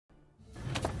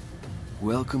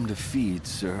Welcome to Feed,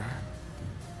 sir.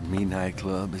 Me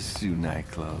nightclub is Sue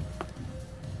nightclub.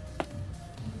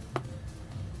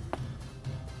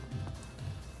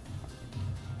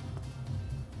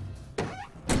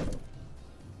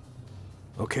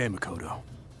 Okay, Makoto.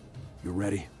 You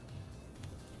ready?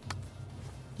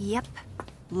 Yep.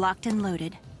 Locked and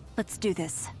loaded. Let's do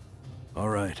this. All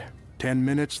right. 10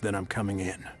 minutes, then I'm coming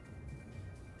in.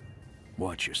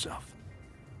 Watch yourself.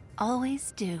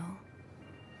 Always do.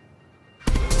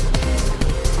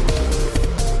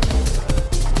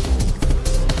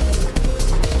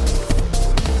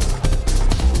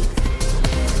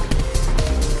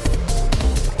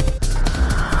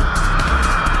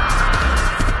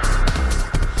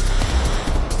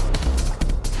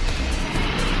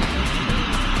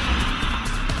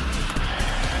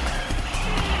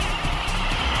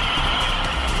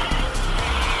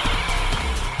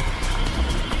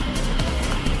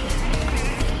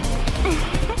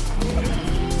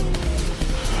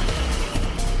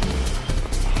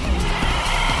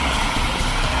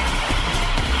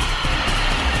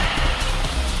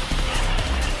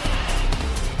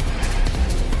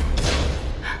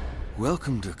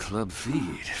 Welcome to Club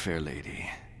Feed, fair lady.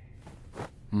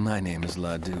 My name is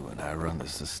Ladu and I run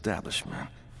this establishment.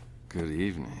 Good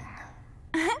evening.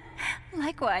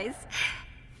 Likewise.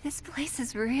 This place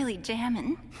is really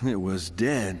jammin'. It was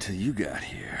dead till you got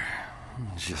here.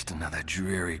 Just another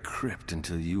dreary crypt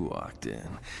until you walked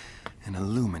in and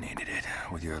illuminated it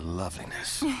with your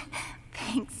loveliness.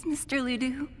 Thanks, Mr.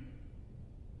 Ludu.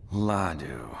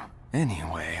 Ladu.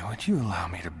 Anyway, would you allow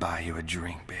me to buy you a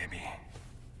drink, baby?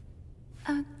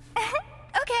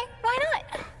 Okay, why not?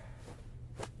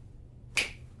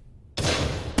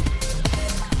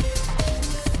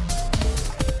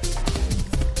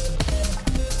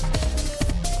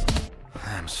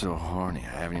 I'm so horny,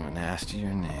 I haven't even asked you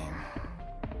your name.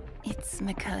 It's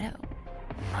Mokoto.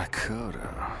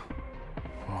 Makoto.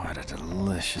 What a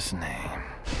delicious name.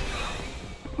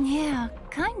 Yeah,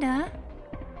 kinda.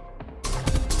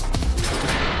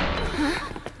 Huh?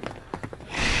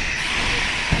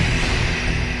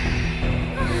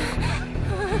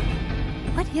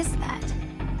 What is that?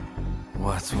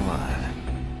 What's what?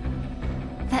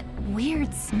 That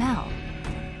weird smell.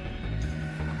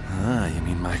 Ah, you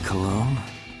mean my cologne?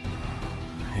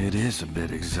 It is a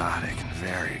bit exotic and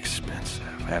very expensive.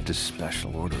 I have to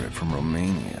special order it from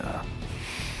Romania.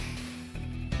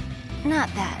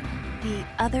 Not that. The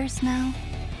other smell?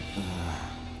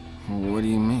 What do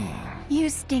you mean? You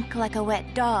stink like a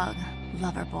wet dog,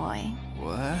 lover boy.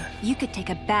 What? You could take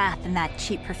a bath in that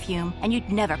cheap perfume, and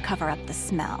you'd never cover up the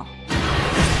smell.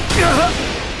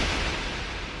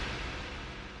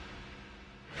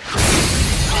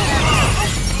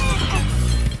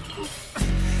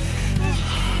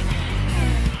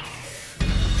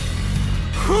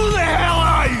 Who the hell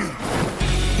are you?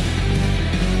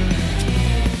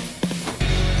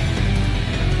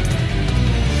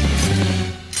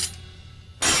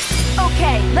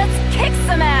 Okay, let's kick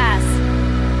some ass!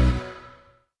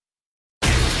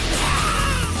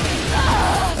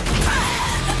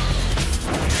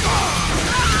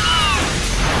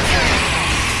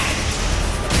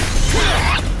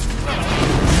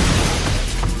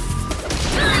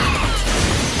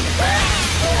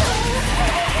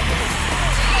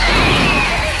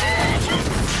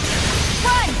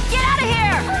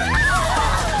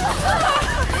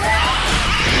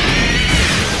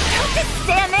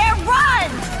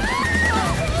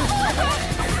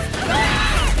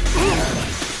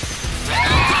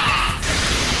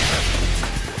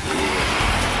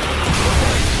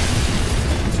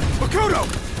 Makoto!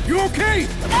 You okay?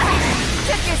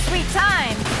 Took your sweet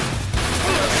time.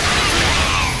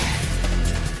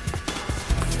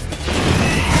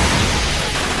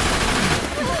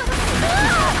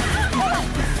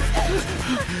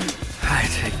 I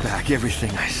take back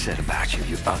everything I said about you,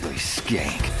 you ugly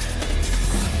skank.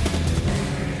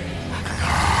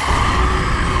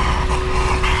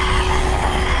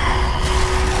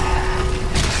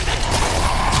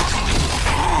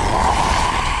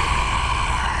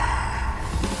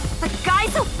 The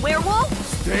guy's a werewolf?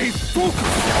 Stay focused!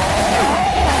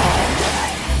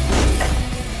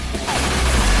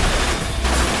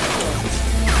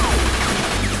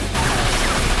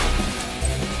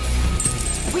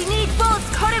 We need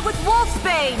bullets coated with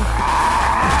wolfsbane!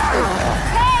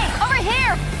 Hey, over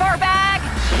here, furbag!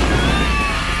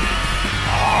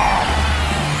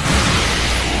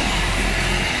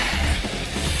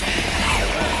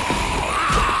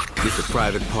 It's a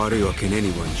private party, or can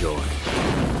anyone join?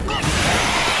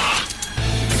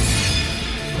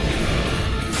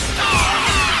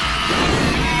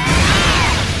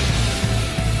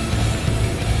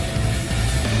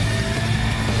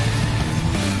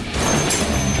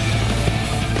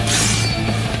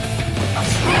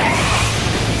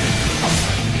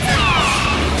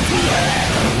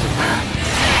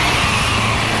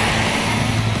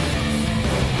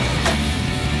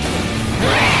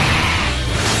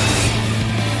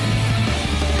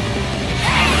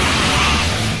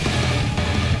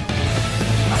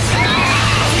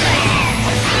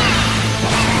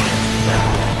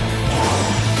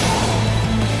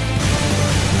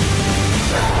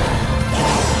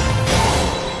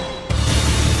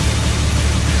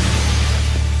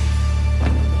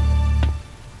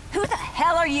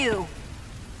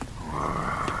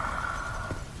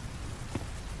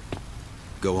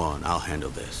 Go on, I'll handle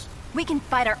this. We can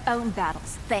fight our own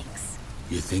battles, thanks.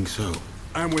 You think so?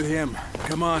 I'm with him.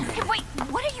 Come on. Hey, wait,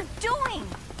 what are you doing?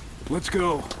 Let's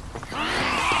go.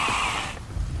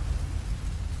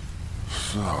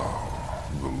 So,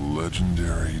 the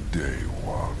legendary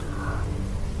Daywalker.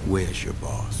 Where's your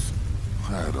boss?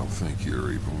 I don't think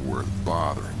you're even worth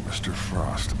bothering Mr.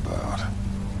 Frost about.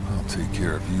 I'll take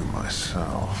care of you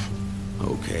myself.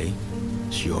 Okay,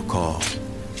 it's your call.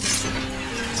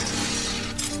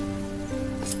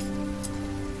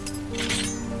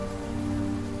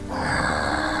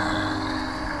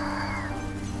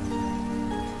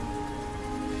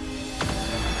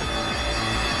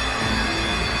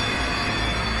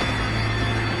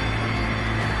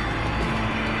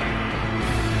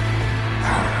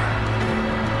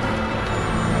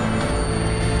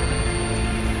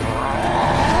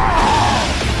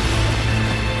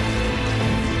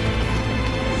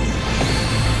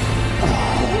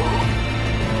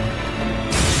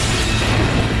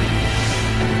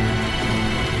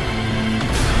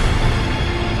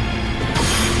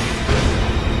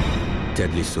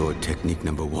 Deadly Sword Technique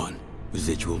number 1,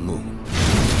 Residual Moon.